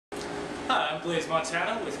Hi, I'm Blaze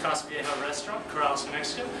Montana with Casa Vieja Restaurant, Corrales, New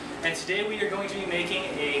Mexico, and today we are going to be making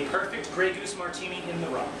a perfect Grey Goose martini in the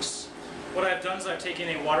rocks. What I've done is I've taken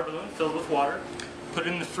a water balloon filled with water, put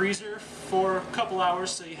it in the freezer for a couple hours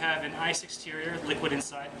so you have an ice exterior, liquid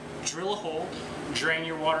inside, drill a hole, drain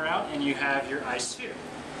your water out, and you have your ice sphere.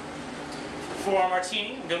 For our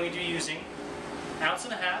martini, I'm going to be using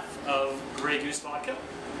 1.5 ounces of Grey Goose vodka,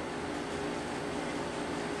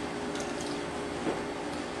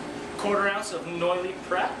 1/4 ounce of Noilly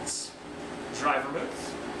Pratt's dry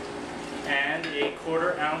vermouth, and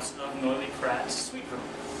 1/4 ounce of Noilly Pratt's sweet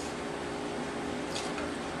vermouth.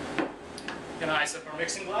 Gonna ice up our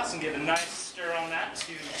mixing glass and give a nice stir on that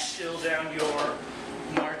to chill down your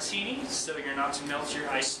martini so you're not to melt your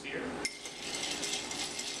ice sphere.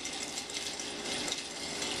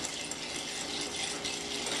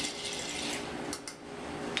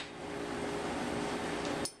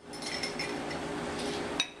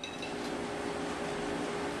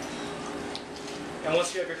 And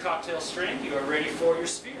once you have your cocktail strained, you are ready for your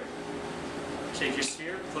sphere. Take your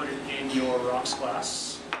sphere, put it in your rocks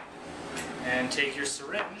glass, and take your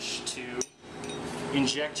syringe to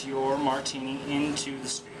inject your martini into the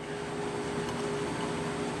sphere.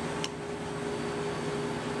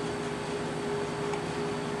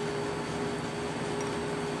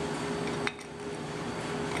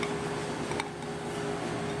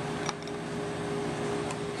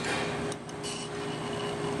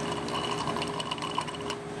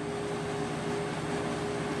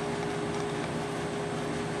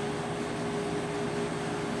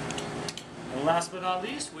 And last but not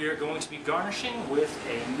least, we are going to be garnishing with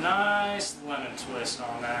a nice lemon twist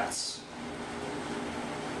on that.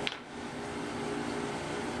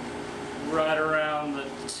 Right around the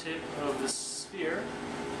tip of the sphere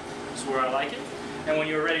is where I like it. And when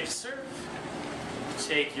you're ready to serve,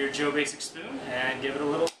 take your Joe Basic spoon and give it a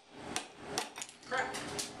little crack.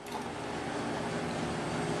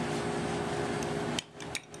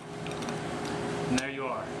 And there you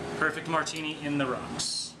are. Perfect martini in the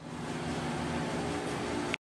rocks.